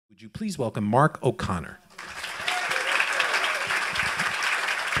Would you please welcome Mark O'Connor?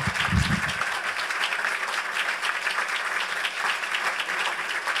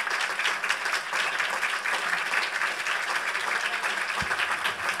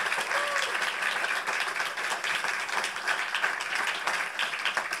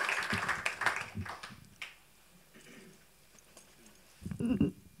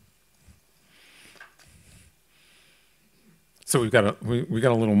 So we got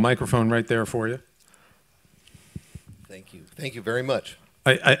a little microphone right there for you. Thank you. Thank you very much.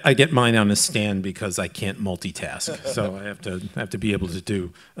 I get mine on a stand because I can't multitask, so I have to be able to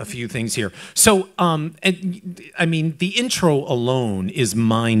do a few things here. So, and I mean, the intro alone is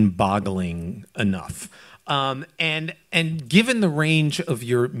mind-boggling enough. And given the range of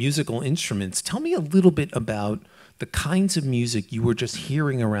your musical instruments, tell me a little bit about the kinds of music you were just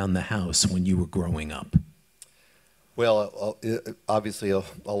hearing around the house when you were growing up. Well, obviously a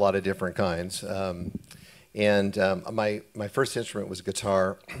lot of different kinds. My first instrument was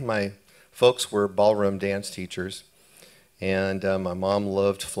guitar. My folks were ballroom dance teachers, and my mom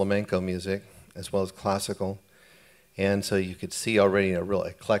loved flamenco music as well as classical. And so you could see already a real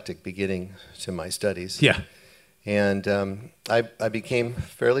eclectic beginning to my studies. Yeah. And I became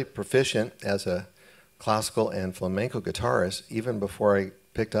fairly proficient as a classical and flamenco guitarist even before I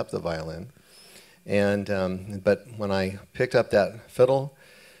picked up the violin. And but when I picked up that fiddle,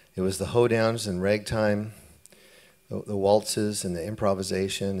 it was the hoedowns and ragtime, the waltzes and the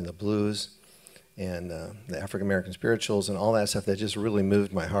improvisation and the blues and the African American spirituals and all that stuff that just really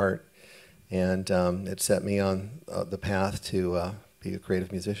moved my heart, and it set me on the path to be a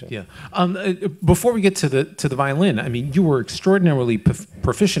creative musician. Yeah. Before we get to the violin, I mean, you were extraordinarily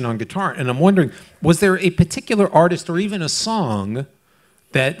proficient on guitar, and I'm wondering, was there a particular artist or even a song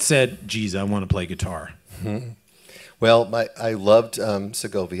that said, geez, I want to play guitar? Mm-hmm. Well, I loved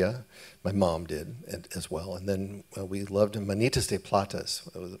Segovia. My mom did as well. And then we loved Manitas de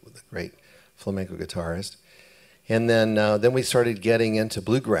Platas, the great flamenco guitarist. And then we started getting into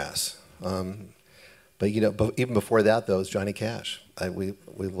bluegrass. But you know, even before that, though, was Johnny Cash. We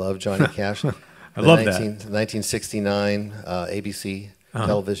loved Johnny Cash. I love that. 1969 ABC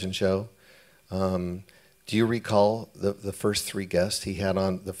television show. Do you recall the first three guests he had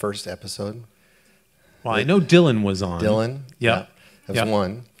on the first episode? Well, I know Dylan was on. Dylan? Yeah. That was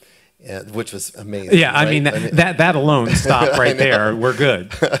one, which was amazing. Yeah, right? I mean, that alone, stop right there. We're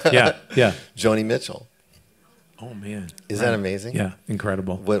good. Yeah, yeah. Joni Mitchell. Oh, man. Is that amazing? Yeah,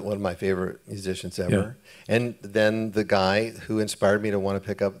 incredible. One of my favorite musicians ever. Yeah. And then the guy who inspired me to want to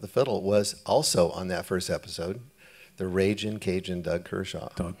pick up the fiddle was also on that first episode, the Ragin' Cajun Doug Kershaw.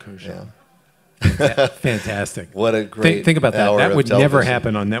 Doug Kershaw. Yeah. Fantastic. What a great think about that. hour That would television. never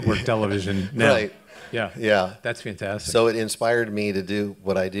happen on network television now. Right. Yeah. Yeah. That's fantastic. So it inspired me to do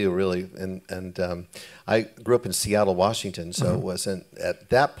what I do, really. And I grew up in Seattle, Washington, so it wasn't,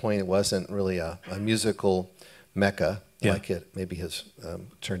 at that point, it wasn't really a musical mecca like it maybe has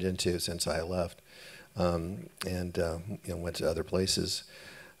turned into since I left and went to other places.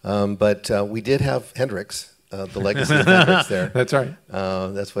 But we did have Hendrix. The legacy of Hendrix there. That's right.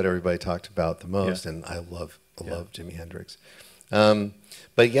 That's what everybody talked about the most, and I love Jimi Hendrix.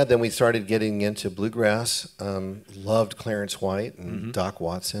 But yeah, then we started getting into bluegrass. Loved Clarence White and Doc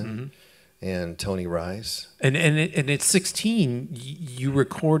Watson and Tony Rice. And at 16, you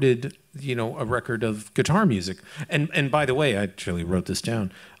recorded, a record of guitar music. And by the way, I actually wrote this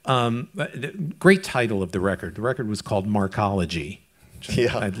down. Great title of the record. The record was called Markology.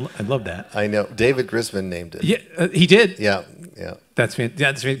 Yeah, I love that. I know. David Grisman named it. Yeah, he did. Yeah, yeah. That's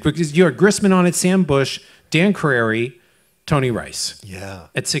fantastic. Because you had Grisman on it, Sam Bush, Dan Crary, Tony Rice. Yeah.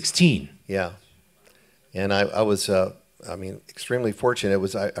 At 16. Yeah. And I was, extremely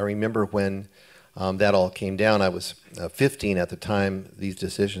fortunate. I remember when that all came down. I was 15 at the time these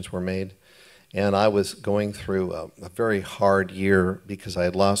decisions were made, and I was going through a very hard year because I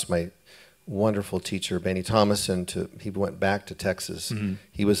had lost my wonderful teacher, Benny Thomason. He went back to Texas.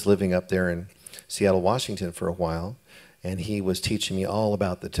 He was living up there in Seattle, Washington for a while, and he was teaching me all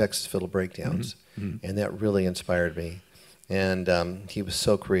about the Texas fiddle breakdowns, and that really inspired me. And he was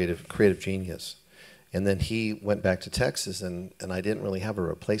so creative genius. And then he went back to Texas, and I didn't really have a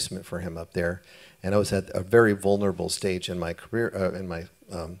replacement for him up there. And I was at a very vulnerable stage in my career, in my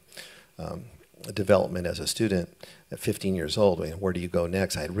development as a student at 15 years old. Where do you go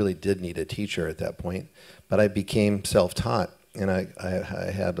next? I really did need a teacher at that point, but I became self-taught, and I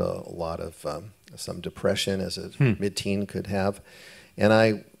had a lot of some depression as a mid-teen could have,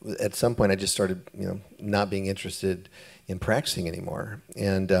 and at some point I just started not being interested in practicing anymore,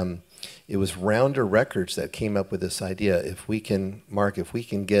 and it was Rounder Records that came up with this idea. If we can, Mark, if we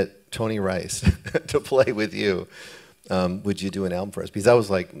can get Tony Rice to play with you, would you do an album for us? Because I was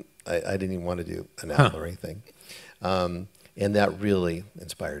like, I didn't even want to do an album or anything. And that really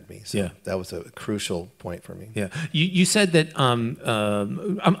inspired me. So that was a crucial point for me. Yeah. You said that, I'm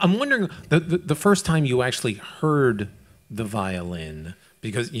wondering, the first time you actually heard the violin,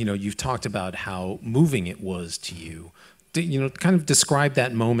 because, you know, you've talked about how moving it was to you. You know, kind of describe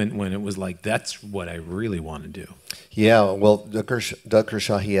that moment when it was like, that's what I really want to do. Yeah, well, Doug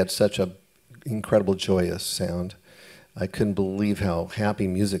Kershaw, he had such a incredible, joyous sound. I couldn't believe how happy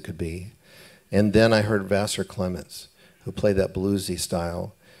music could be. And then I heard Vassar Clements, who played that bluesy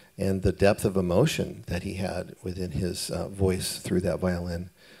style, and the depth of emotion that he had within his voice through that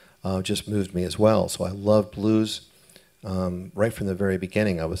violin just moved me as well. So I loved blues right from the very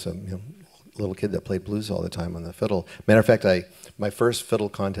beginning. I was a little kid that played blues all the time on the fiddle. Matter of fact, my first fiddle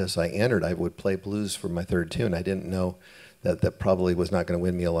contest I entered, I would play blues for my third tune. I didn't know that probably was not going to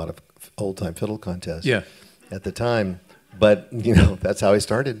win me a lot of old-time fiddle contests at the time. But, you know, that's how I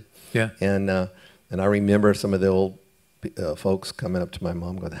started. Yeah. And I remember some of the old folks coming up to my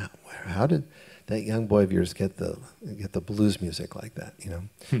mom going, how did that young boy of yours get the blues music like that, you know?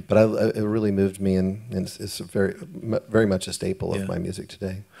 But it really moved me, and it's very much a staple of my music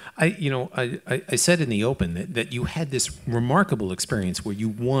today. I said in the open that you had this remarkable experience where you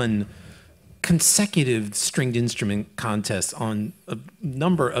won consecutive stringed instrument contests on a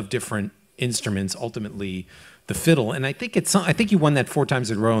number of different instruments, ultimately the fiddle, and I think you won that 4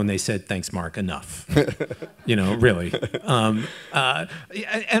 times in a row, and they said, "Thanks, Mark, enough." You know, really. But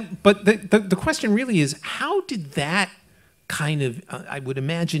the question really is, how did that kind of, I would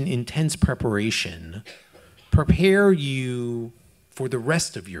imagine, intense preparation prepare you for the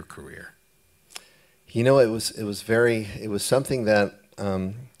rest of your career? You know, it was something that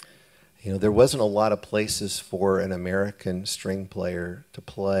you know, there wasn't a lot of places for an American string player to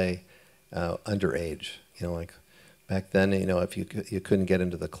play underage. You know, like back then, you know, if you couldn't get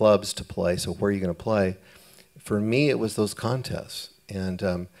into the clubs to play, so where are you going to play? For me, it was those contests,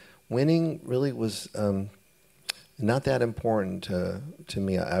 and winning really was not that important to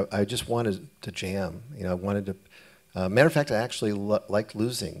me. I just wanted to jam. You know, I wanted to. Matter of fact, I actually liked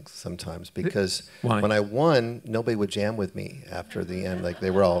losing sometimes, because when I won, nobody would jam with me after the end. Like,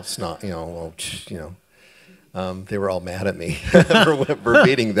 they were all snot, you know. They were all mad at me for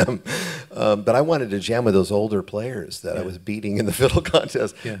beating them. But I wanted to jam with those older players that I was beating in the fiddle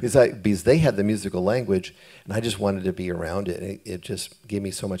contest, because they had the musical language, and I just wanted to be around it. It just gave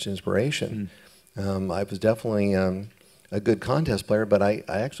me so much inspiration. I was definitely a good contest player, but I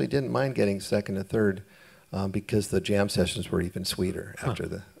actually didn't mind getting second and third, because the jam sessions were even sweeter after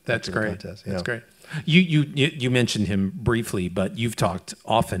the contest. That's great. You mentioned him briefly, but you've talked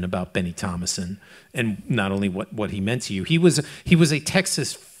often about Benny Thomason, and not only what he meant to you. He was a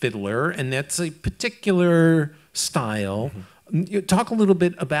Texas fiddler, and that's a particular style. Talk a little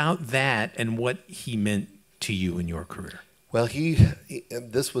bit about that and what he meant to you in your career. Well,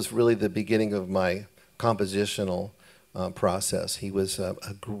 this was really the beginning of my compositional process. He was a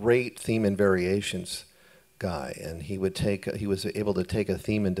great theme and variations guy, and he was able to take a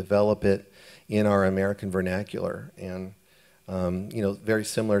theme and develop it in our American vernacular, and you know, very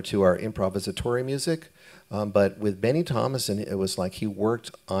similar to our improvisatory music. But with Benny Thomason, it was like he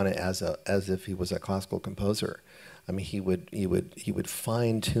worked on it as if he was a classical composer. I mean, he would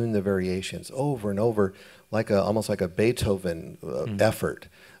fine tune the variations over and over, almost like a Beethoven effort.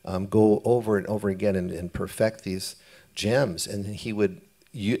 Go over and over again and perfect these gems, and he would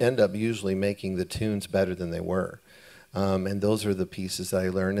end up usually making the tunes better than they were. And those are the pieces that I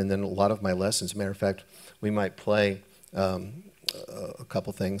learned. And then a lot of my lessons, matter of fact, we might play a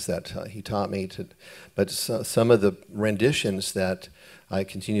couple things that he taught me. But some of the renditions that I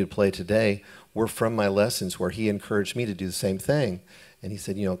continue to play today were from my lessons, where he encouraged me to do the same thing. And he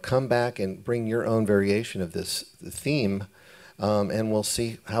said, you know, come back and bring your own variation of this theme, and we'll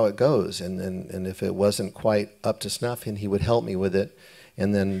see how it goes. And if it wasn't quite up to snuff, and he would help me with it.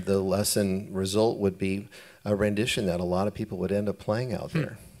 And then the lesson result would be a rendition that a lot of people would end up playing out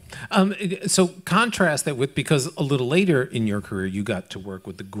there. So contrast that with, because a little later in your career, you got to work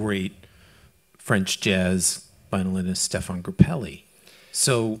with the great French jazz violinist Stéphane Grappelli.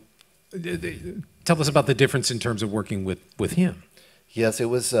 So tell us about the difference in terms of working with him. Yes, it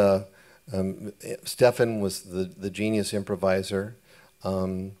was, Stéphane was the genius improviser.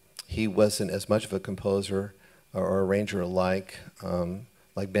 He wasn't as much of a composer or arranger like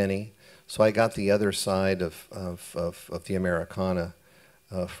Benny. So I got the other side of the Americana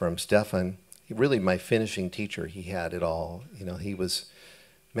from Stéphane. He really, my finishing teacher. He had it all. You know, he was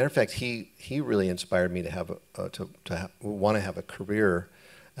Matter of fact, he really inspired me to have want to have a career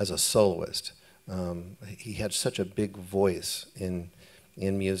as a soloist. He had such a big voice in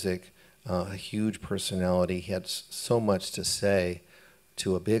music, a huge personality. He had so much to say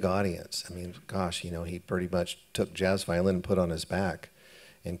to a big audience. I mean, gosh, you know, he pretty much took jazz violin and put it on his back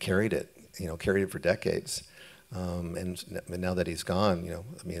and carried it, you know, carried it for decades. And now that he's gone, you know,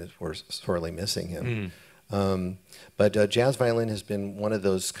 I mean, we're sorely missing him. But jazz violin has been one of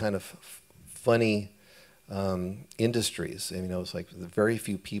those kind of funny industries. You know, it's like very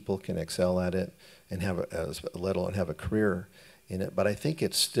few people can excel at it and let alone have a career in it. But I think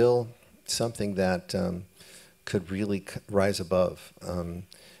it's still something that could really rise above.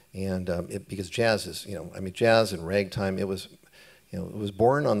 Because jazz is, you know, I mean, jazz and ragtime, it was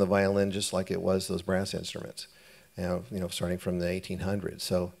born on the violin just like it was those brass instruments, you know, starting from the 1800s.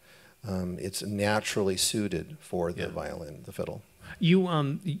 So it's naturally suited for the violin, the fiddle.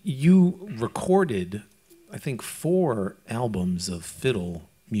 You recorded, I think, 4 albums of fiddle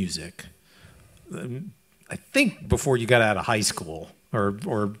music. I think before you got out of high school, or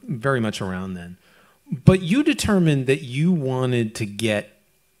very much around then. But you determined that you wanted to get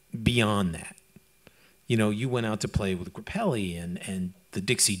beyond that. You know, you went out to play with Grappelli and the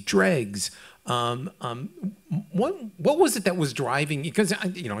Dixie Dregs. What was it that was driving? Because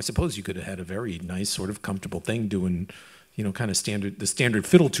you know, I suppose you could have had a very nice, sort of comfortable thing doing, you know, kind of the standard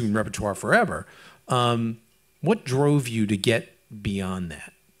fiddle tune repertoire forever. What drove you to get beyond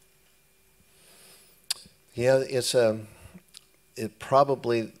that? Yeah, it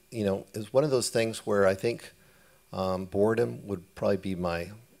probably, you know, is one of those things where I think boredom would probably be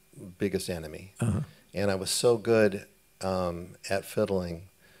my biggest enemy. And I was so good at fiddling,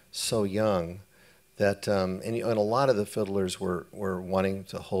 so young, that and a lot of the fiddlers were wanting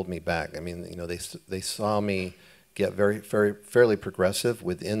to hold me back. I mean, you know, they saw me get fairly progressive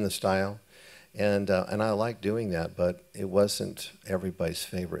within the style, and I liked doing that, but it wasn't everybody's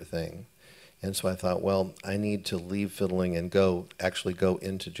favorite thing. And so I thought, well, I need to leave fiddling and actually go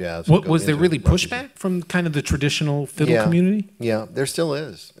into jazz. Was there really pushback from kind of the traditional fiddle community? Yeah, there still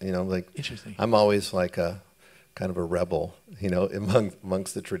is. You know, like, interesting. I'm always like a kind of a rebel, you know,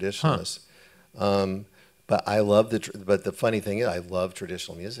 amongst the traditionalists. But I love but the funny thing is, I love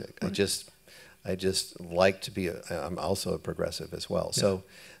traditional music. Right. I just like to be. I'm also a progressive as well. Yeah.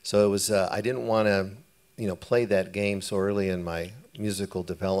 So it was. I didn't want to, you know, play that game so early in my musical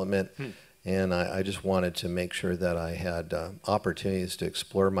development. And I just wanted to make sure that I had opportunities to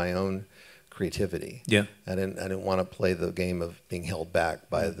explore my own creativity. Yeah, I didn't want to play the game of being held back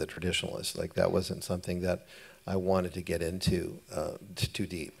by the traditionalists. Like, that wasn't something that I wanted to get into too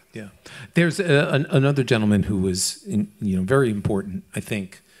deep. Yeah, there's another gentleman who was, very important, I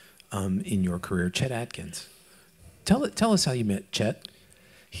think, in your career, Chet Atkins. Tell us how you met Chet.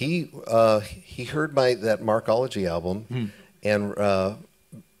 He heard that Markology album, and.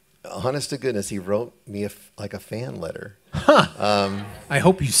 Honest to goodness, he wrote me like a fan letter. I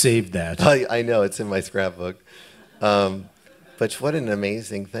hope you saved that. I know, it's in my scrapbook. But what an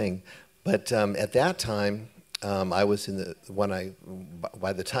amazing thing. But at that time, I was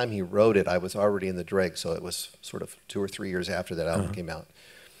by the time he wrote it, I was already in the Dregs, so it was sort of 2 or 3 years after that album came out.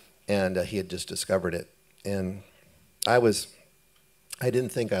 And he had just discovered it. And I didn't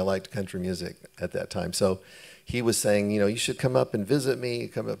think I liked country music at that time. So he was saying, you know, you should come up and visit me,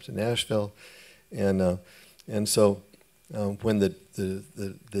 come up to Nashville. And so when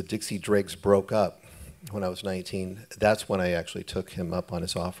the Dixie Dregs broke up when I was 19, that's when I actually took him up on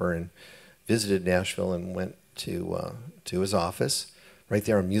his offer and visited Nashville and went to his office right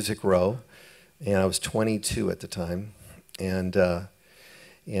there on Music Row. And I was 22 at the time. And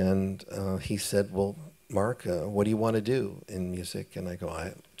he said, well, Mark, what do you want to do in music? And I go,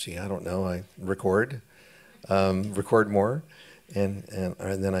 I don't know. I record more, and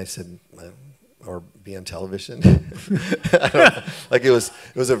then I said, or be on television. I don't know. Like, it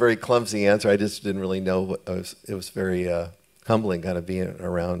was a very clumsy answer. I just didn't really know it was very humbling, kind of being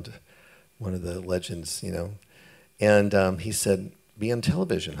around one of the legends, you know. And he said, "Be on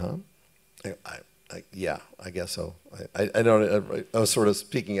television, huh?" Yeah, I guess so. I was sort of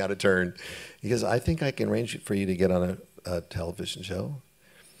speaking out of turn, because I think I can arrange for you to get on a television show.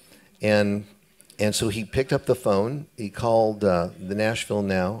 And so he picked up the phone. He called the Nashville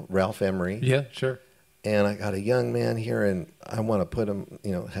Now, Ralph Emery. Yeah, sure. And I got a young man here, and I want to put him,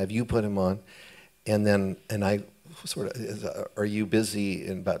 you know, have you put him on. And I sort of, are you busy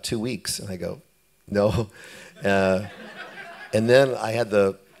in about 2 weeks? And I go, no. And then I had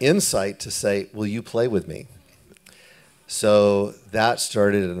the insight to say, will you play with me? So that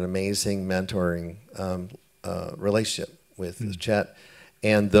started an amazing mentoring relationship with Chet.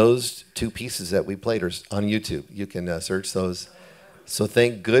 And those two pieces that we played are on YouTube. You can search those. So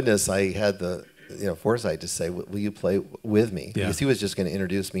thank goodness I had the foresight to say, will you play with me? Yeah. Because he was just going to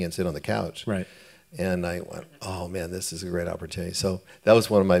introduce me and sit on the couch. Right. And I went, oh man, this is a great opportunity. So that was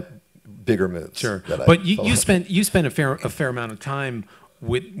one of my bigger moves. Sure. That But you spent a fair amount of time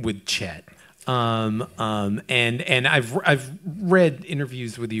with Chet. And I've read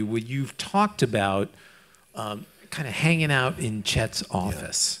interviews with you where you've talked about kind of hanging out in Chet's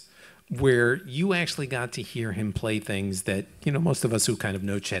office, where you actually got to hear him play things that most of us who kind of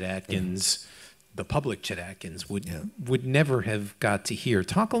know Chet Atkins, the public Chet Atkins, would never have got to hear.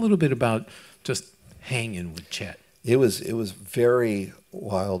 Talk a little bit about just hanging with Chet. It was very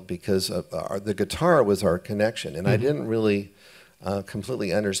wild because the guitar was our connection, and I didn't really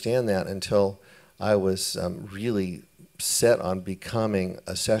completely understand that until I was really set on becoming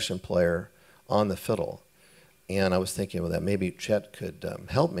a session player on the fiddle. And I was thinking, well, that maybe Chet could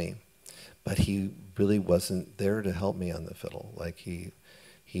help me, but he really wasn't there to help me on the fiddle. Like he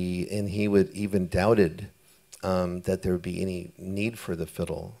would even doubted that there would be any need for the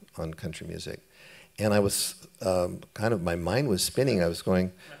fiddle on country music. And I was my mind was spinning. I was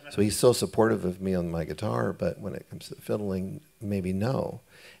going, so he's so supportive of me on my guitar, but when it comes to fiddling, maybe no.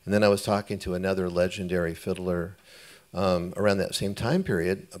 And then I was talking to another legendary fiddler around that same time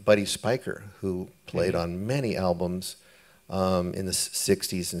period, Buddy Spiker, who played on many albums in the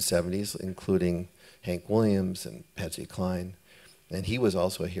 60s and 70s, including Hank Williams and Patsy Cline. And he was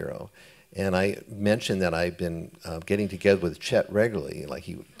also a hero. And I mentioned that I'd been getting together with Chet regularly. Like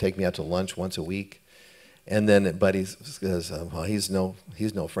he would take me out to lunch once a week. And then Buddy says, well, he's no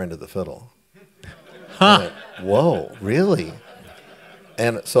friend of the fiddle. Huh. Went, whoa, really?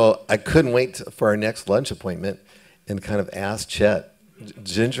 And so I couldn't wait for our next lunch appointment and kind of ask Chet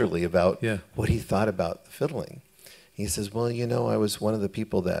gingerly about what he thought about fiddling. He says, well, I was one of the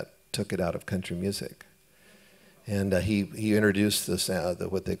people that took it out of country music. And he introduced the sound,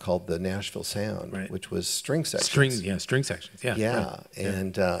 what they called the Nashville sound, which was string sections. String sections, yeah.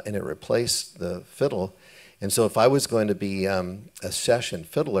 And it replaced the fiddle. And so if I was going to be a session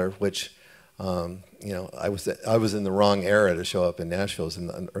fiddler, which I was in the wrong era to show up in Nashville, it was in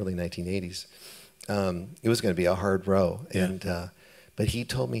the early 1980s. It was going to be a hard row. Yeah. And but he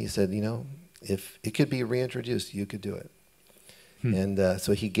told me, he said, if it could be reintroduced, you could do it. And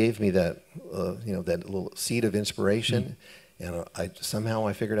so he gave me that, that little seed of inspiration, and somehow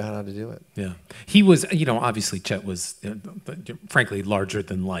I figured out how to do it. Yeah, he was, obviously Chet was, frankly, larger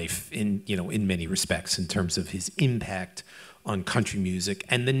than life in many respects in terms of his impact on country music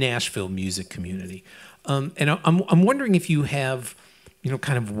and the Nashville music community. And I'm wondering if you have,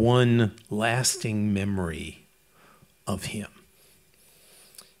 kind of one lasting memory of him.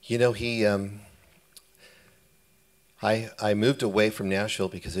 He. I moved away from Nashville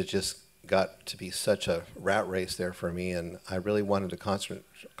because it just got to be such a rat race there for me, and I really wanted to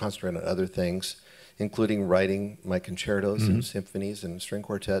concentrate on other things, including writing my concertos and symphonies and string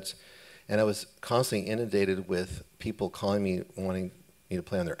quartets. And I was constantly inundated with people calling me, wanting me to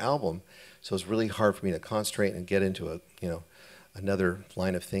play on their album. So it was really hard for me to concentrate and get into another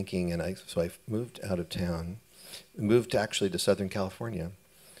line of thinking. And so I moved out of town, moved actually to Southern California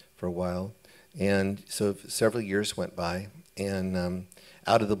for a while. And so several years went by, and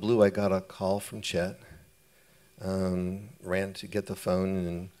out of the blue, I got a call from Chet. Ran to get the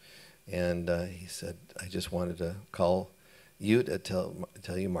phone, and he said, "I just wanted to call you to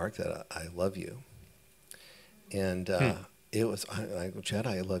tell you, Mark, that I love you." And it was, I go, "Chet,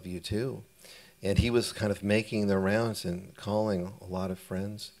 I love you too." And he was kind of making the rounds and calling a lot of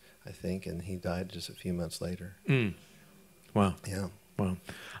friends, I think, and he died just a few months later. Wow. Yeah. Wow.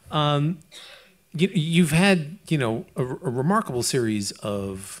 You've had, a remarkable series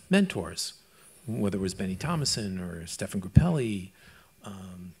of mentors, whether it was Benny Thomason or Stephen Grappelli,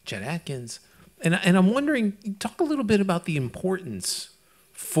 Chet Atkins, and I'm wondering, talk a little bit about the importance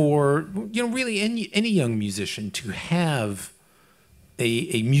for, really any young musician to have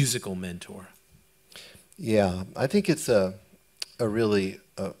a musical mentor. Yeah, I think it's a really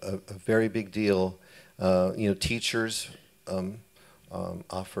very big deal. Teachers.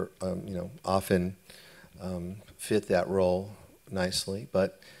 Often fit that role nicely,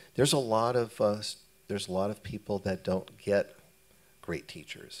 but there's a lot of people that don't get great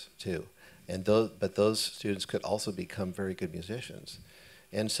teachers too, and those students could also become very good musicians.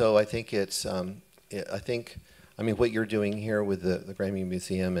 And so I think what you're doing here with the Grammy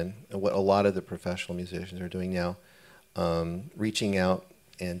Museum and what a lot of the professional musicians are doing now, reaching out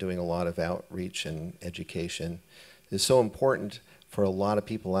and doing a lot of outreach and education, is so important for a lot of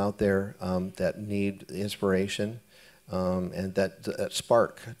people out there that need inspiration, and that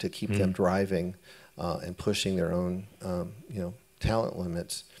spark to keep them driving and pushing their own talent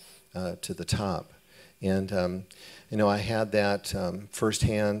limits to the top. And I had that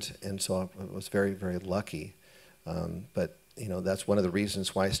firsthand, and so I was very, very lucky. But that's one of the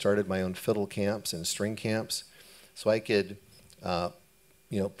reasons why I started my own fiddle camps and string camps, so I could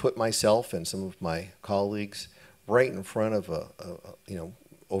put myself and some of my colleagues right in front of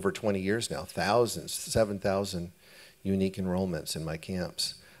over 20 years now, 7,000 unique enrollments in my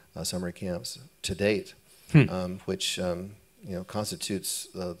camps, summer camps to date, which constitutes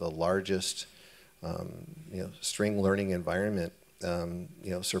the largest string learning environment,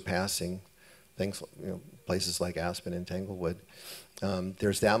 surpassing things, places like Aspen and Tanglewood.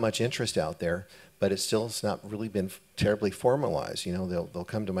 There's that much interest out there, but it's not really been terribly formalized. They'll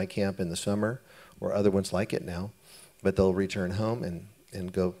come to my camp in the summer, or other ones like it now, but they'll return home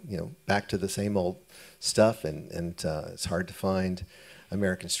and go back to the same old stuff, and it's hard to find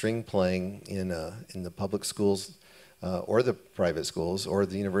American string playing in the public schools or the private schools or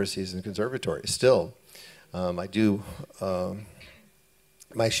the universities and conservatories. Still, I do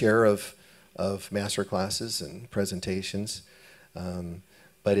my share of master classes and presentations,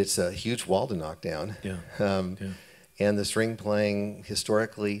 but it's a huge wall to knock down. And the string playing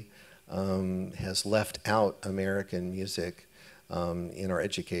historically has left out American music in our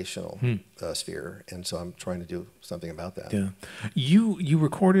educational sphere, and so I'm trying to do something about that. Yeah, you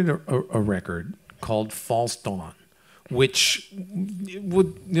recorded a record called "False Dawn," which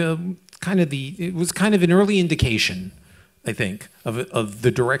would it was kind of an early indication, I think, of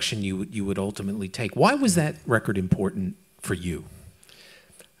the direction you would ultimately take. Why was that record important for you?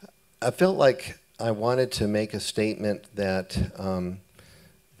 I felt like I wanted to make a statement that in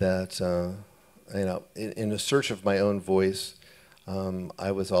the search of my own voice,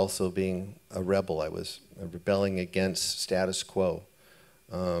 I was also being a rebel. I was rebelling against status quo.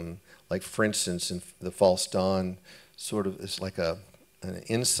 Like, for instance, in the False Dawn, sort of is like an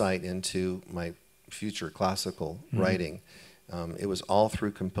insight into my future classical writing. It was all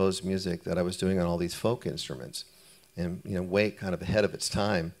through composed music that I was doing on all these folk instruments, and way kind of ahead of its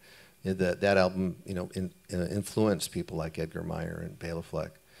time. That album, influenced people like Edgar Meyer and Bela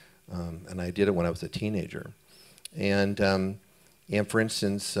Fleck, and I did it when I was a teenager. And for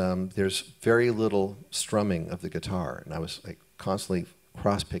instance, there's very little strumming of the guitar, and I was like constantly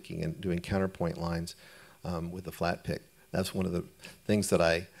cross-picking and doing counterpoint lines with the flat pick. That's one of the things that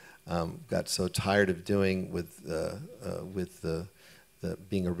I got so tired of doing with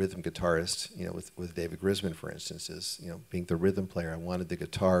being a rhythm guitarist. With David Grisman, for instance, is being the rhythm player. I wanted the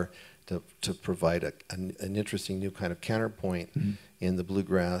guitar to provide an interesting new kind of counterpoint in the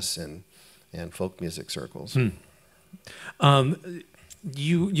bluegrass and folk music circles.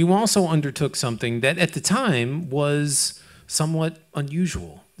 You also undertook something that at the time was somewhat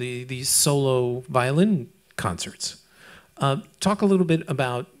unusual, these solo violin concerts. Talk a little bit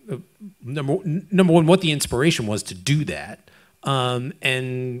about, number one, what the inspiration was to do that,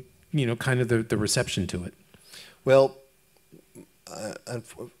 and kind of the reception to it. Well,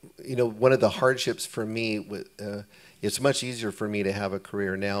 one of the hardships for me, it's much easier for me to have a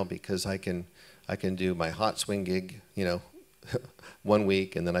career now because I can do my hot swing gig, one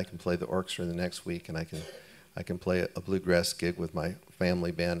week, and then I can play the orchestra the next week, and I can play a bluegrass gig with my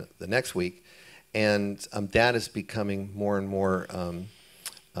family band the next week, and that is becoming more and more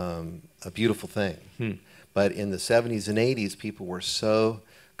a beautiful thing. But in the 70s and 80s, people were so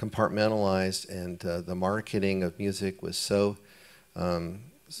compartmentalized, and the marketing of music was so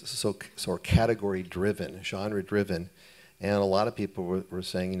category driven, genre driven, and a lot of people were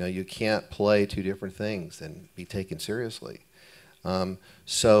saying, you can't play two different things and be taken seriously.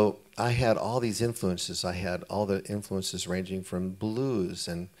 So I had all these influences. I had all the influences ranging from blues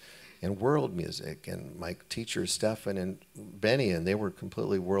and world music, and my teachers, Stefan and Benny, and they were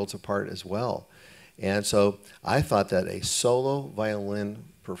completely worlds apart as well. And so I thought that a solo violin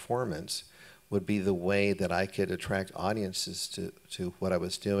performance would be the way that I could attract audiences to what I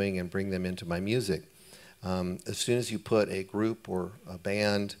was doing and bring them into my music. As soon as you put a group or a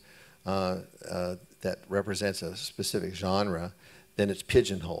band that represents a specific genre, then it's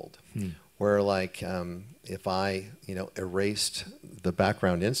pigeonholed. Where like if I erased the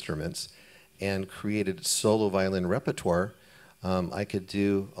background instruments and created solo violin repertoire, I could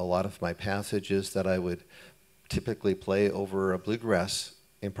do a lot of my passages that I would typically play over a bluegrass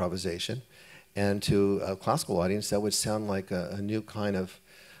improvisation, and to a classical audience that would sound like a new kind of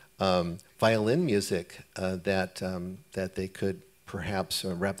violin music that they could perhaps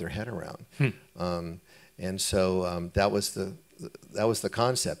wrap their head around. And so that was the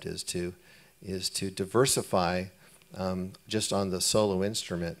concept, is to diversify just on the solo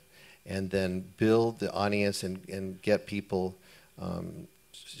instrument, and then build the audience and get people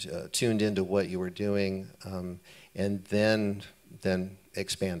tuned into what you were doing, and then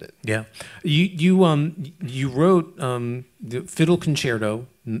expand it. Yeah, you wrote the Fiddle Concerto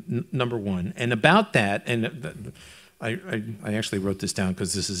number 1, and about that, and I actually wrote this down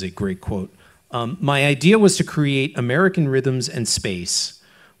because this is a great quote. My idea was to create American rhythms and space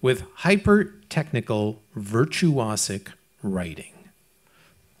with hyper-technical, virtuosic writing.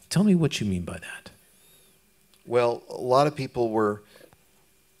 Tell me what you mean by that. Well, a lot of people were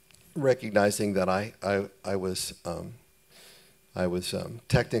recognizing that I was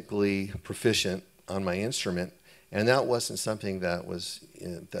technically proficient on my instrument, and that wasn't something that was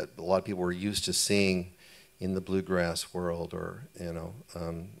that a lot of people were used to seeing in the bluegrass world, or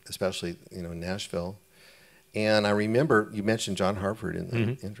especially Nashville. And I remember you mentioned John Hartford in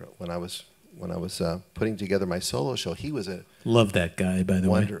the intro. When I was putting together my solo show, he was a love that guy, by the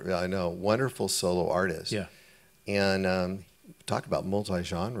way. I know, wonderful solo artist. Yeah, and talk about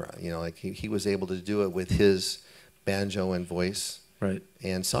multi-genre. Like he was able to do it with his banjo and voice, right,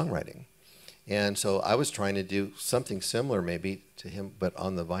 and songwriting. And so I was trying to do something similar maybe to him, but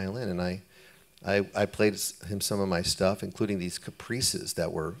on the violin. And I played him some of my stuff, including these caprices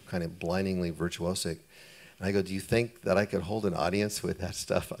that were kind of blindingly virtuosic. And I go, do you think that I could hold an audience with that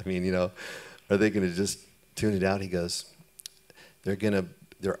stuff? I mean, are they going to just tune it out? He goes, their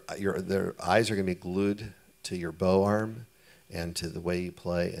eyes are going to be glued to your bow arm and to the way you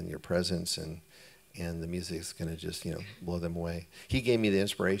play and your presence, and the music's going to just blow them away. He gave me the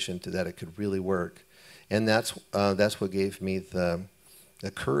inspiration to that it could really work, and that's what gave me the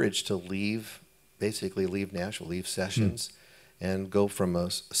courage to basically leave Nashville, leave sessions, and go from a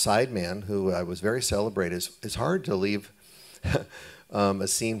sideman who I was very celebrated. It's hard to leave a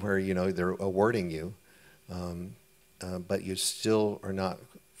scene where they're awarding you, but you still are not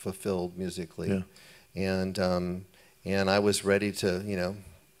fulfilled musically, and I was ready to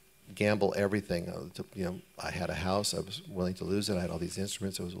gamble everything. I had a house. I was willing to lose it. I had all these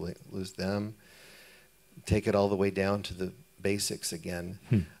instruments. I was willing to lose them. Take it all the way down to the basics again,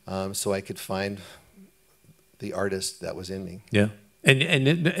 so I could find the artist that was in me. Yeah,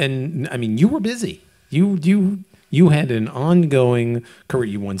 and I mean, you were busy. You had an ongoing career.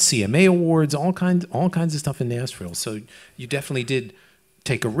 You won CMA awards, all kinds of stuff in Nashville. So you definitely did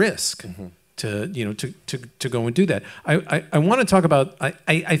take a risk. To go and do that. I want to talk about,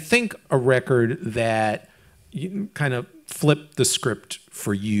 I think, a record that kind of flipped the script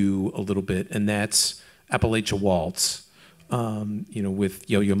for you a little bit, and that's Appalachia Waltz, with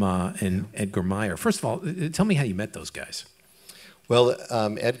Yo-Yo Ma and Edgar Meyer. First of all, tell me how you met those guys. Well,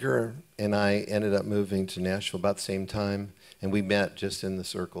 Edgar and I ended up moving to Nashville about the same time, and we met just in the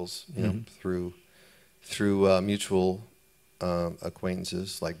circles, through mutual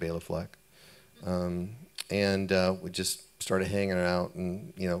acquaintances like Bela Fleck. And we just started hanging out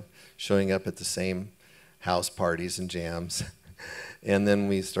and showing up at the same house parties and jams, and then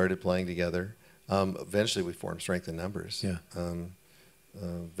we started playing together. Eventually, we formed Strength in Numbers. Yeah.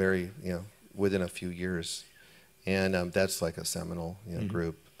 Very within a few years, and that's like a seminal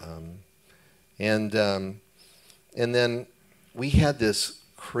group. And then we had this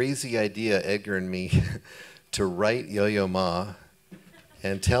crazy idea, Edgar and me, to write Yo-Yo Ma,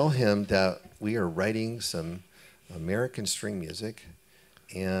 and tell him that we are writing some American string music,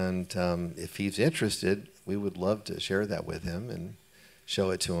 and if he's interested, we would love to share that with him and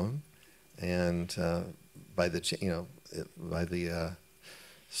show it to him. And by the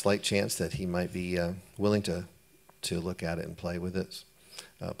slight chance that he might be willing to look at it and play with us.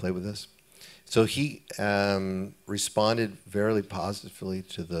 So he responded very positively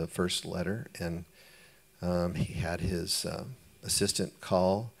to the first letter, and he had his assistant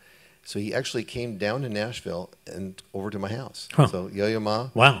call. So he actually came down to Nashville and over to my house. Huh. So Yo-Yo Ma,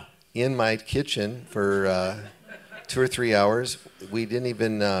 wow, in my kitchen for 2 or 3 hours. We didn't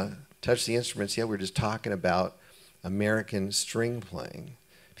even touch the instruments yet. We were just talking about American string playing.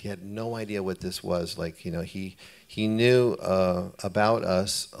 He had no idea what this was. Like, he knew about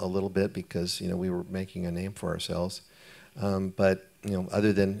us a little bit because we were making a name for ourselves. But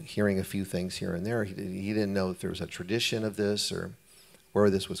other than hearing a few things here and there, he didn't know if there was a tradition of this or where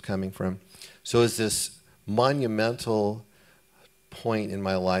this was coming from. So it's this monumental point in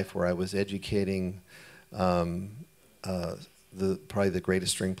my life where I was educating probably the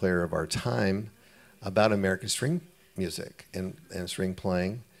greatest string player of our time about American string music and string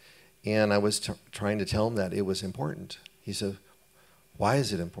playing. And I was trying to tell him that it was important. He said, why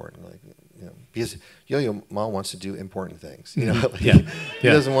is it important? Like, because Yo-Yo Ma wants to do important things. Like, Yeah. He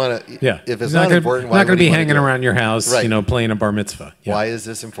doesn't want to. Yeah. If it's not important, why not going would to he be wanna hanging do it? around your house, Right. playing a bar mitzvah. Yeah. Why is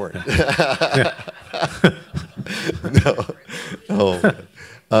this important? Yeah. No. Oh.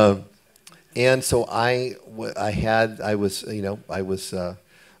 And so I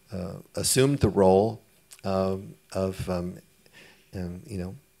assumed the role of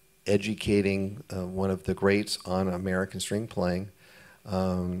educating one of the greats on American string playing,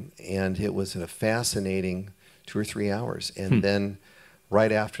 and it was a fascinating 2 or 3 hours. And then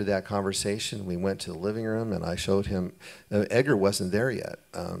right after that conversation, we went to the living room, and I showed him. Edgar wasn't there yet.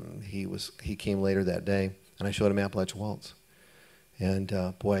 He came later that day, and I showed him Appalachian Waltz. And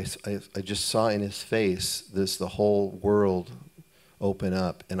boy, I just saw in his face the whole world open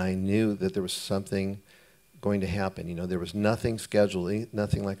up, and I knew that there was something going to happen. There was nothing scheduled,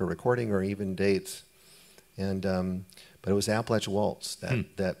 nothing like a recording or even dates. And but it was Appalachian Waltz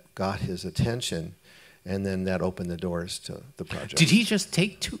that got his attention, and then that opened the doors to the project. Did he just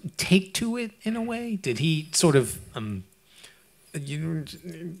take to it in a way? Did he sort of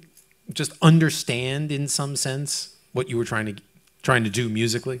just understand in some sense what you were trying to do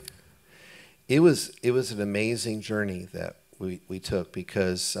musically? It was an amazing journey that we took,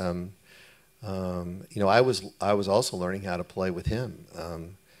 because I was also learning how to play with him.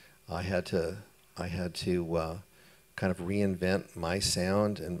 I had to kind of reinvent my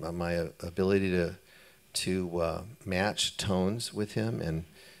sound and my ability to match tones with him and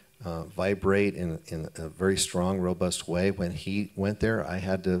vibrate in a very strong, robust way. When he went there, I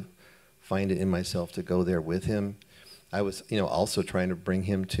had to find it in myself to go there with him. I was, also trying to bring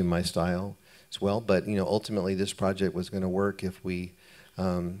him to my style as well. But ultimately, this project was going to work if we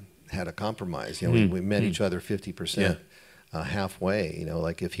had a compromise. We met each other 50%. Halfway,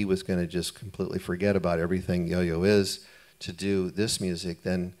 like if he was going to just completely forget about everything Yo-Yo is to do this music,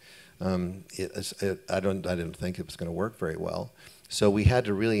 then I didn't think it was going to work very well. So we had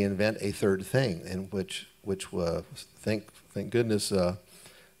to really invent a third thing, and which thank goodness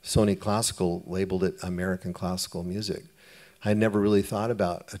Sony Classical labeled it American classical music. I never really thought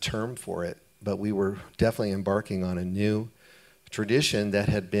about a term for it, but we were definitely embarking on a new tradition that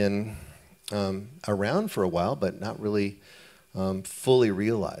had been around for a while, but not really fully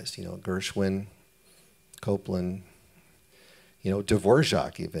realized. Gershwin, Copland,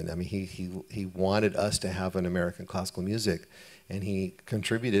 Dvorak even. I mean, he wanted us to have an American classical music, and he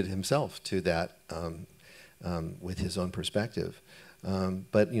contributed himself to that with his own perspective.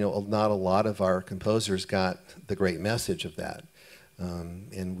 But not a lot of our composers got the great message of that,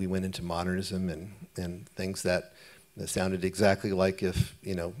 and we went into modernism and things that sounded exactly like if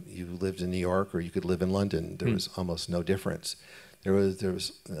you lived in New York or you could live in London. There was almost no difference. There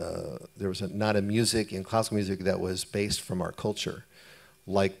was not a music in classical music that was based from our culture,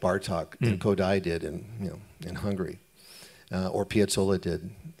 like Bartók and Kodály did in Hungary, or Piazzolla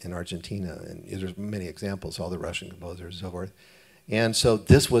did in Argentina, and there's many examples, all the Russian composers and so forth. And so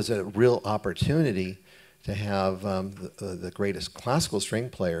this was a real opportunity to have the greatest classical string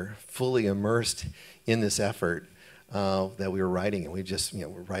player fully immersed in this effort that we were writing, and we just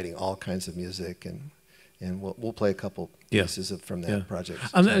we're writing all kinds of music, and we'll play a couple pieces from that project.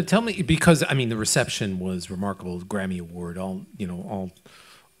 Tell me, because I mean the reception was remarkable, Grammy Award, all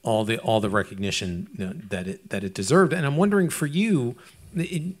the recognition that it deserved, and I'm wondering for you,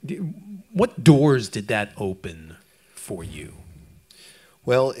 what doors did that open for you?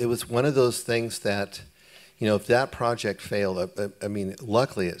 Well, it was one of those things that, if that project failed, I mean,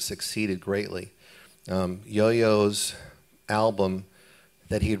 luckily it succeeded greatly. Yo-Yo's album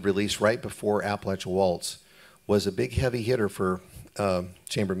that he had released right before Appalachian Waltz was a big heavy hitter for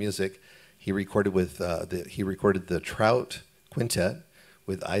chamber music. He recorded the Trout Quintet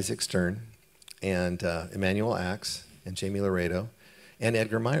with Isaac Stern and Emmanuel Axe and Jamie Laredo, and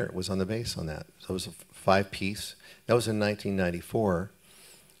Edgar Meyer was on the bass on that. So it was a 5-piece. That was in 1994,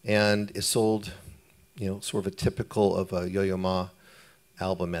 and it sold, sort of a typical of a Yo-Yo Ma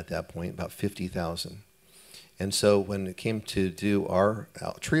album at that point, about 50,000. And so when it came to do our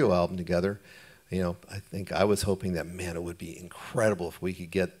trio album together, I think I was hoping that, man, it would be incredible if we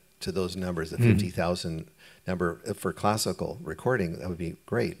could get to those numbers, the 50,000 number for classical recording. That would be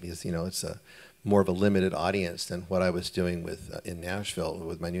great, because it's more of a limited audience than what I was doing with in Nashville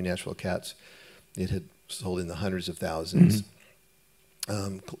with my new Nashville Cats. It had sold in the hundreds of thousands,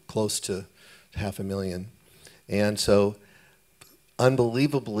 close to 500,000, and so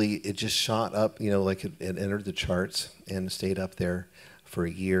unbelievably, it just shot up. Like it entered the charts and stayed up there for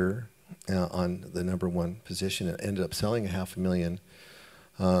a year on the #1 position. It ended up selling 500,000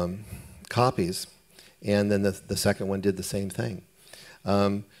 copies, and then the second one did the same thing.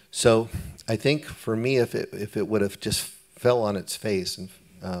 So I think for me, if it would have just fell on its face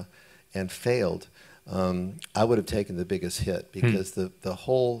and failed, I would have taken the biggest hit, because the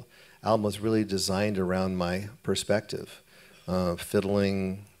whole album was really designed around my perspective.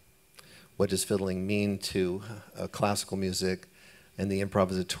 Fiddling, what does fiddling mean to classical music, and the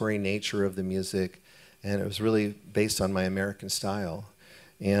improvisatory nature of the music, and it was really based on my American style.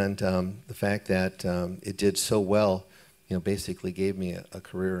 And the fact that it did so well, basically gave me a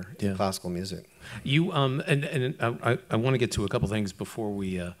career in classical music. You and I want to get to a couple things before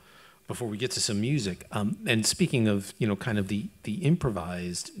we get to some music. And speaking of kind of the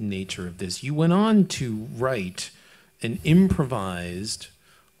improvised nature of this, you went on to write an improvised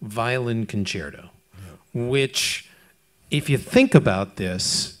violin concerto, which, if you think about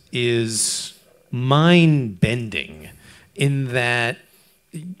this, is mind-bending in that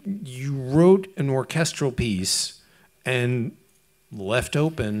you wrote an orchestral piece and left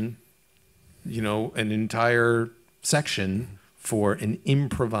open, an entire section for an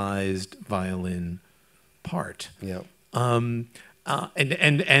improvised violin part. Yeah. And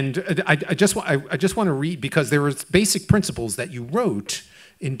I just want to read, because there were basic principles that you wrote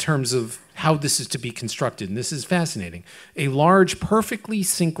in terms of how this is to be constructed, and this is fascinating. A large, perfectly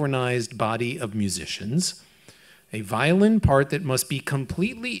synchronized body of musicians, a violin part that must be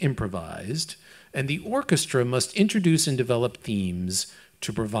completely improvised, and the orchestra must introduce and develop themes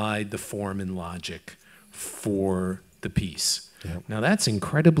to provide the form and logic for the piece. Yep. Now, that's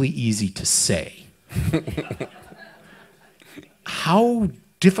incredibly easy to say. How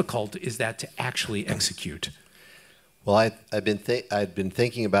difficult is that to actually execute? Well, I'd been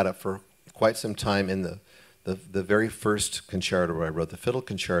thinking about it for quite some time. In the very first concerto I wrote, the fiddle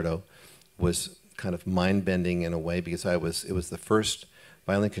concerto, was kind of mind-bending in a way, because it was the first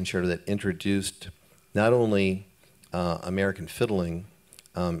violin concerto that introduced not only American fiddling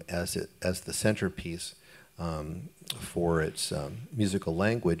as the centerpiece for its musical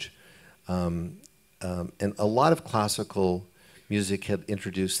language, and a lot of classical music had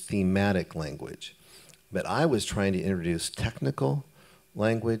introduced thematic language, but I was trying to introduce technical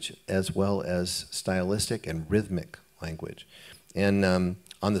language as well as stylistic and rhythmic language, and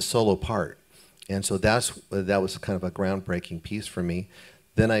on the solo part. And so that was kind of a groundbreaking piece for me.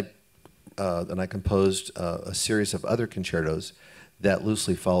 Then I composed a series of other concertos that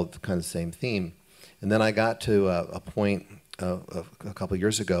loosely followed kind of the same theme. And then I got to a point a couple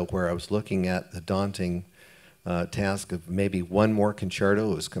years ago where I was looking at the daunting task of maybe one more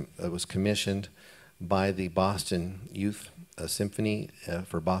concerto. It was commissioned by the Boston Youth Symphony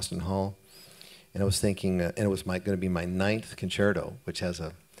for Boston Hall. And I was thinking, and it was going to be my 9th concerto, which has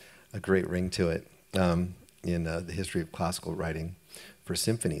a great ring to it in the history of classical writing for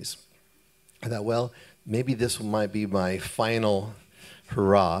symphonies. I thought, well, maybe this might be my final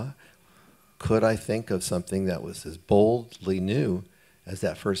hurrah. Could I think of something that was as boldly new as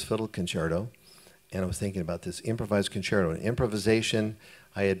that first fiddle concerto? And I was thinking about this improvised concerto. And improvisation,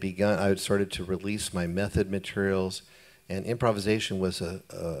 I had started to release my method materials, and improvisation was a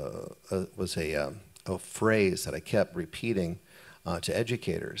phrase that I kept repeating to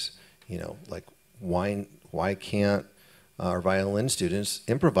educators. Like, why can't our violin students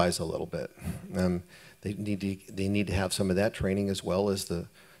improvise a little bit? They need to have some of that training as well as the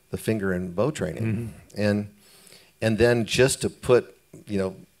finger and bow training. Mm-hmm. And then just to put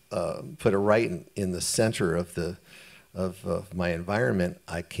it right in the center of my environment,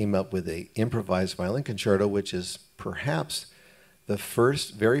 I came up with a improvised violin concerto, which is perhaps the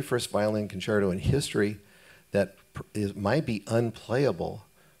very first violin concerto in history that might be unplayable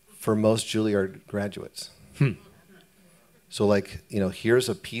for most Juilliard graduates. So, like, here's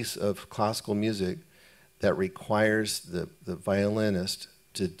a piece of classical music that requires the violinist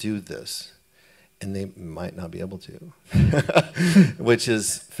to do this, and they might not be able to, which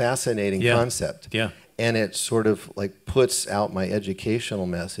is fascinating concept. Yeah. And it sort of like puts out my educational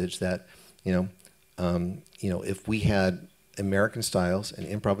message that, if we had American styles and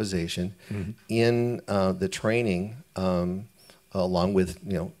improvisation in the training, along with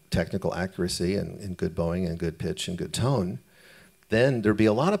technical accuracy and good bowing and good pitch and good tone, then there'd be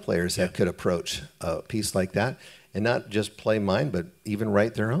a lot of players that could approach a piece like that and not just play mine, but even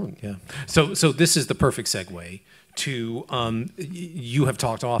write their own. Yeah. So this is the perfect segue to, you have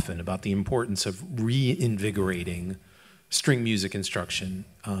talked often about the importance of reinvigorating string music instruction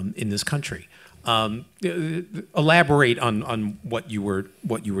in this country. Elaborate on what you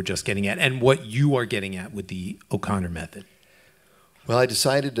were just getting at, and what you are getting at with the O'Connor method. Well, I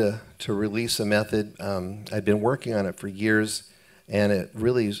decided to release a method. I'd been working on it for years, and it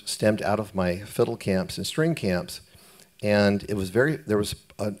really stemmed out of my fiddle camps and string camps, And it was there was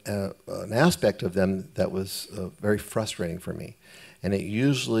an aspect of them that was very frustrating for me. And it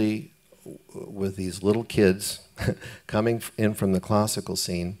usually, with these little kids coming in from the classical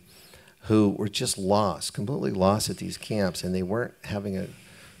scene, who were just lost, completely lost at these camps, and they weren't having a,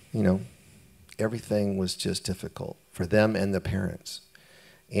 everything was just difficult for them and the parents.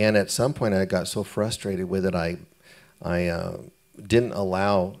 And at some point I got so frustrated with it, I didn't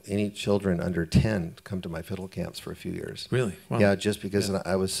allow any children under 10 to come to my fiddle camps for a few years. Really? Wow. Yeah, just because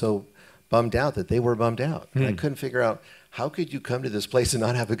I was so bummed out that they were bummed out. And I couldn't figure out, how could you come to this place and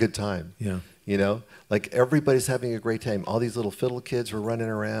not have a good time? Yeah. Like everybody's having a great time. All these little fiddle kids were running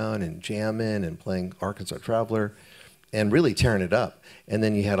around and jamming and playing Arkansas Traveler and really tearing it up. And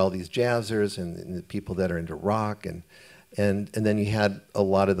then you had all these jazzers and the people that are into rock, and then you had a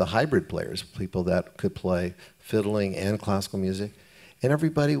lot of the hybrid players, people that could play fiddling and classical music. And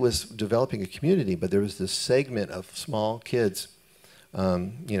everybody was developing a community, but there was this segment of small kids,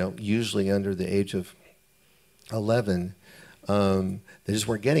 usually under the age of 11, they just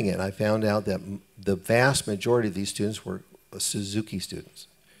weren't getting it. And I found out that the vast majority of these students were Suzuki students,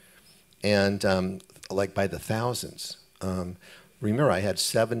 and like by the thousands. Remember, I had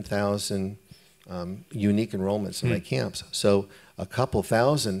 7,000 unique enrollments in my camps, so a couple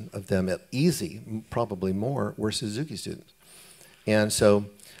thousand of them, at easy, probably more, were Suzuki students. And so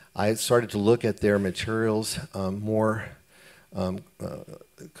I started to look at their materials more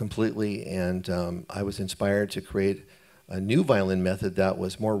completely, and I was inspired to create a new violin method that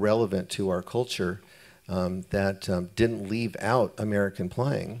was more relevant to our culture, that didn't leave out American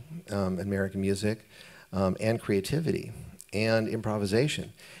playing, American music, and creativity, and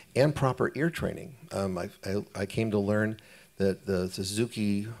improvisation, and proper ear training. I came to learn that the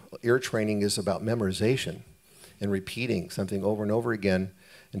Suzuki ear training is about memorization and repeating something over and over again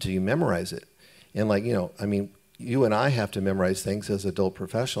until you memorize it. And you and I have to memorize things as adult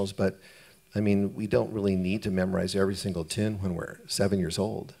professionals, but we don't really need to memorize every single tune when we're 7 years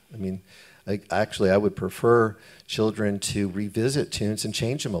old. I would prefer children to revisit tunes and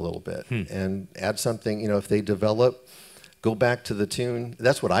change them a little bit and add something, if they develop, go back to the tune.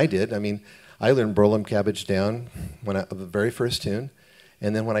 That's what I did. I learned Burlum Cabbage Down the very first tune.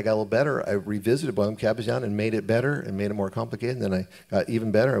 And then when I got a little better, I revisited Burlum Cabbage Down and made it better and made it more complicated. And then I got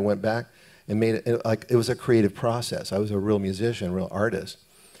even better and went back and made it, it was a creative process. I was a real musician, real artist.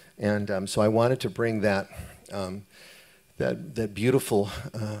 And so I wanted to bring that, that beautiful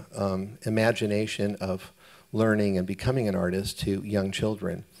imagination of learning and becoming an artist to young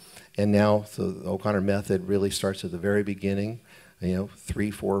children. And now the O'Connor method really starts at the very beginning,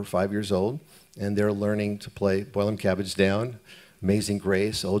 3, 4, 5 years old, and they're learning to play Boil 'em Cabbage Down, Amazing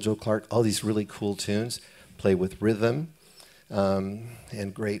Grace, Old Joe Clark, all these really cool tunes, play with rhythm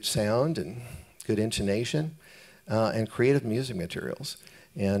and great sound and good intonation and creative music materials.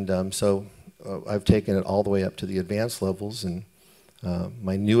 And so I've taken it all the way up to the advanced levels, and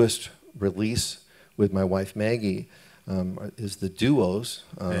my newest release with my wife Maggie is the duos.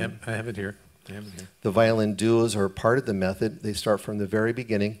 I have it here. The violin duos are part of the method. They start from the very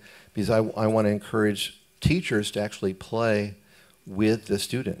beginning because I want to encourage teachers to actually play with the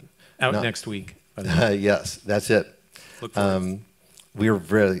student. Out next week. By the way. Yes, that's it. Look forward. We're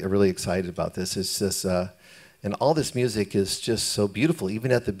really excited about this. It's just, and all this music is just so beautiful.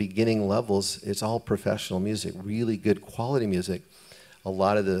 Even at the beginning levels, it's all professional music, really good quality music. A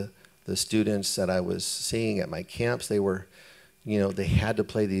lot of the students that I was seeing at my camps, they were, they had to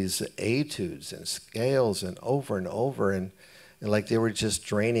play these etudes and scales and over, and like they were just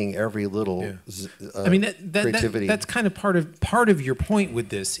draining every little creativity. That's kind of part of your point with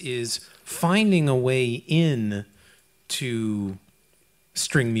this is finding a way in to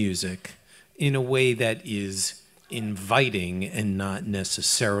string music in a way that is inviting and not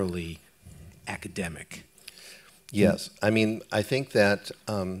necessarily academic. Yes, I think that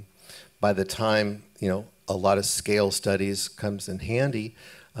by the time a lot of scale studies comes in handy,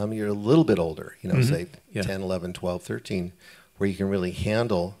 you're a little bit older, say 10, 11, 12, 13, where you can really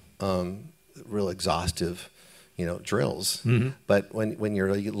handle real exhaustive, drills. But when you're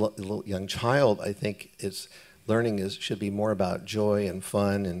a little young child, I think learning should be more about joy and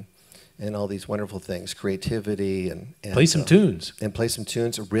fun and all these wonderful things, creativity and play some tunes. And play some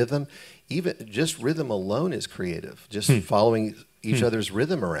tunes, rhythm. Even just rhythm alone is creative. Just following each other's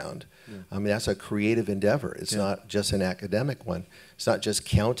rhythm around. That's a creative endeavor. It's not just an academic one. It's not just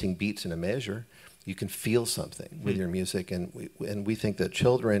counting beats in a measure. You can feel something with your music, and we think that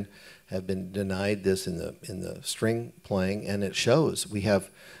children have been denied this in the string playing, and it shows. We have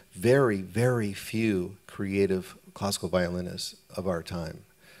very, very few creative classical violinists of our time.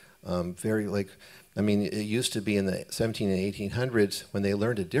 I mean, it used to be in the 17 and 1800s when they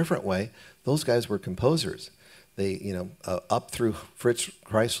learned a different way. Those guys were composers. They, you know, up through Fritz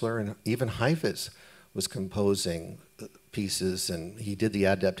Kreisler and even Heifetz was composing pieces, and he did the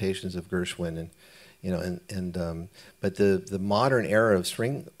adaptations of Gershwin, and you know, but the modern era of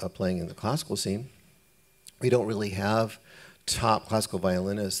string playing in the classical scene, we don't really have top classical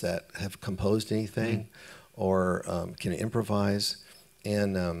violinists that have composed anything or can improvise,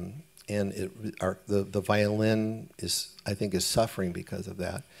 and the violin is, I think, is suffering because of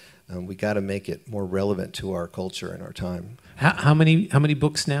that. We got to make it more relevant to our culture and our time. How many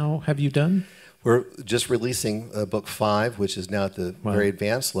books now have you done? We're just releasing book 5, which is now at the very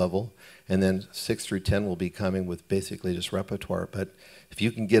advanced level, and then 6 through 10 will be coming with basically just repertoire. But if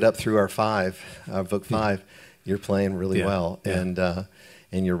you can get up through our book 5, you're playing really well, and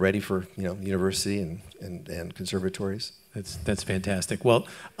you're ready for, you know, university and conservatories. That's fantastic. Well,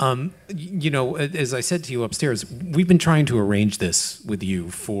 you know, as I said to you upstairs, we've been trying to arrange this with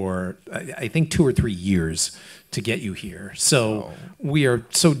you for, I think, 2 or 3 years to get you here. So we are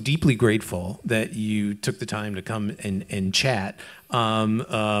so deeply grateful that you took the time to come and chat.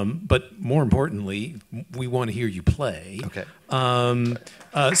 But more importantly, we want to hear you play. Okay.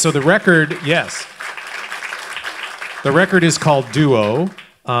 So the record, yes. The record is called Duo.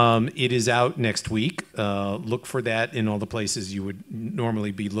 It is out next week. Look for that in all the places you would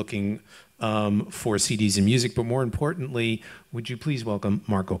normally be looking for CDs and music. But more importantly, would you please welcome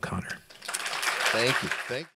Mark O'Connor? Thank you.